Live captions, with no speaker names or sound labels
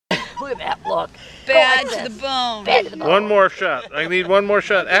Look at that look. Bad to the bone. Bad to the bone. One more shot. I need one more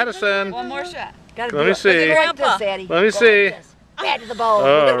shot. Addison. One more shot. Gotta Let do me it. see. Look at this, Daddy. Let me Go see. like this. Bad to the bone.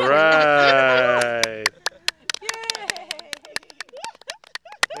 All right.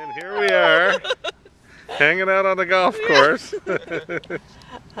 And here we are, hanging out on the golf course.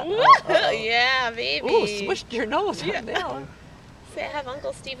 Yeah, baby. Ooh, swished your nose right now. See, I have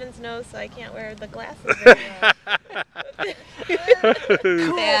Uncle Steven's nose, so I can't wear the glasses very well.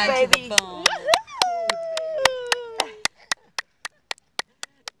 Cool, Bad baby. to the bone.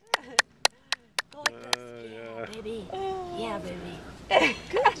 Go like this. Yeah, baby. Yeah, baby.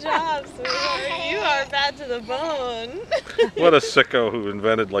 Good job, sweetheart. You are bad to the bone. What a sicko who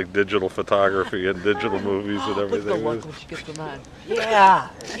invented like digital photography and digital movies and Look at the everything. look when she gets them on. Yeah,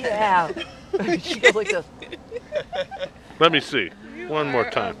 yeah. She goes like this. Let me see. One more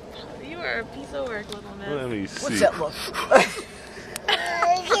time. You are a piece of work, little miss. Let me see. What's that look?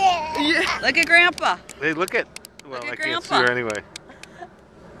 Look at Grandpa. Hey, look at. Well, Look at I can't see Grandpa. her anyway.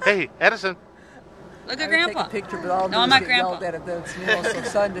 Hey, Edison. Look I at would Grandpa. take a picture, but all No, do I'm is not get Grandpa. yelled at if that's me. So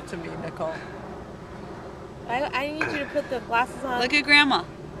send it to me, Nicole. I need you to put the glasses on. Look at Grandma.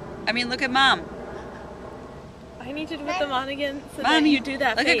 I mean, look at Mom. I need you to put them on again so Mom, that you do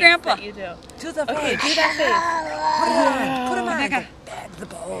that look at face Grandpa. that you do. To the Okay, face. do that Put him on. Back on. Bad to the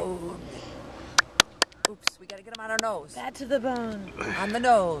bone. Oops, we gotta get him on our nose. face. Bad to the bone. On the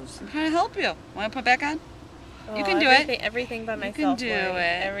nose. I'm trying to help you. Want to put back on? You Oh, can do Everything by You myself. can do Lori.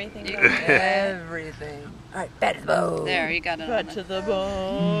 it. Everything You by can do myself. it. Everything. All right, bad to the bone. There, you got it. Bad to the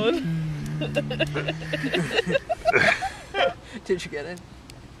bone. Did you get it?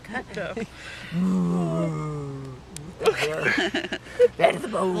 No. Bad to the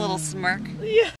bone. A little smirk. Yeah.